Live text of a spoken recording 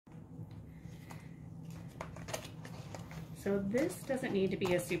So this doesn't need to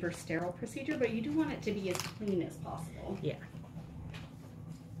be a super sterile procedure, but you do want it to be as clean as possible. Yeah.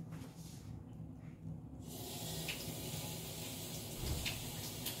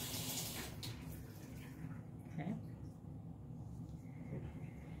 Okay.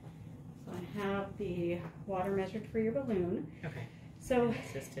 So I have the water measured for your balloon. Okay. So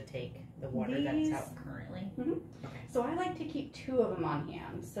this is to take the water that's out currently. Mm-hmm. Okay. So I like to keep 2 of them on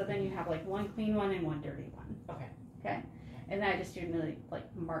hand. So then you have like one clean one and one dirty one. Okay. Okay. And then I just usually like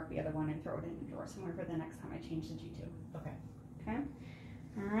mark the other one and throw it in the drawer somewhere for the next time I change the G2. Okay. Okay.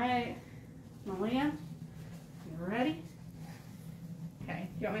 All right. Malia, you ready? Okay.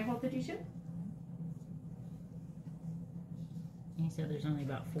 You want me to hold the G2? You said there's only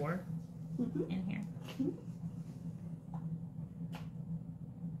about 4 in here.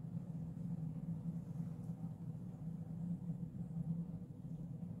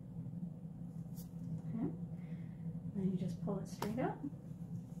 Then you just pull it straight up.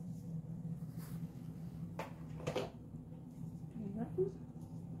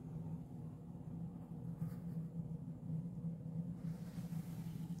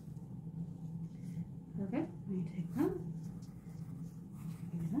 Okay, let me take that.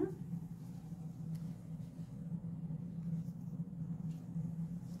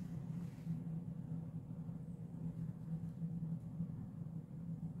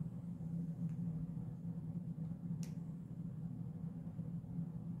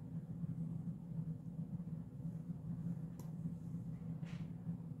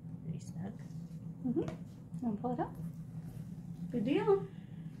 Do that. And pull it up. Good deal.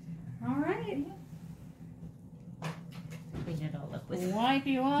 All right. Clean it all up with. Wipe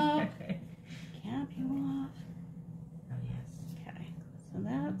you off. Cap you off. Oh yes. Okay. So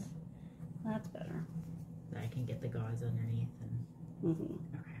that's better. I can get the gauze underneath and.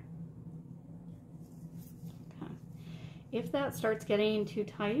 Okay. Okay. If that starts getting too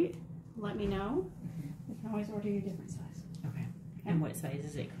tight, let me know. We can always order you a different size. Okay. And what size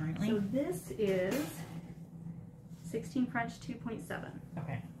is it currently? So this is 16 French 2.7.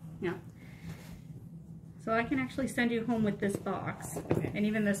 Okay. Yeah. So I can actually send you home with this box. Okay. And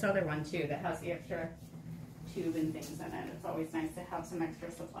even this other one too that has the extra tube and things in it. It's always nice to have some extra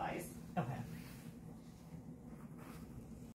supplies. Okay.